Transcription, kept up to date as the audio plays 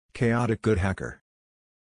Chaotic Good Hacker.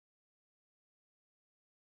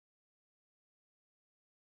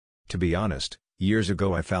 To be honest, years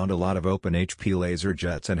ago I found a lot of open HP laser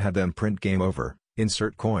jets and had them print "Game Over,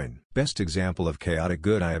 insert coin." Best example of chaotic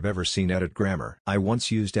good I have ever seen. Edit grammar. I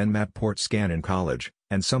once used Nmap port scan in college,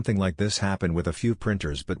 and something like this happened with a few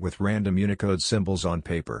printers but with random Unicode symbols on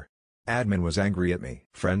paper. Admin was angry at me.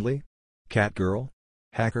 Friendly cat girl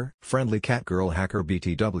hacker? Friendly cat girl hacker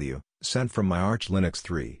BTW, sent from my Arch Linux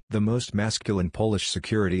 3. The most masculine Polish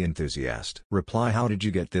security enthusiast. Reply: how did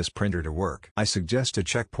you get this printer to work? I suggest to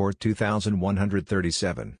check port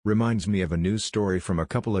 2137. Reminds me of a news story from a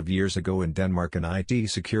couple of years ago in Denmark. An IT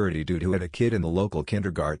security dude who had a kid in the local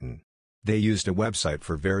kindergarten. They used a website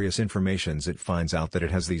for various informations. It finds out that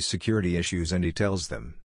it has these security issues and he tells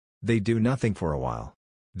them. They do nothing for a while.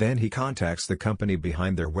 Then he contacts the company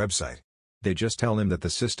behind their website. They just tell him that the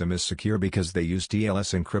system is secure because they use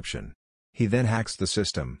TLS encryption. He then hacks the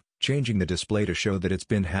system, changing the display to show that it's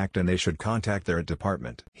been hacked and they should contact their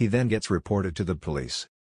department. He then gets reported to the police.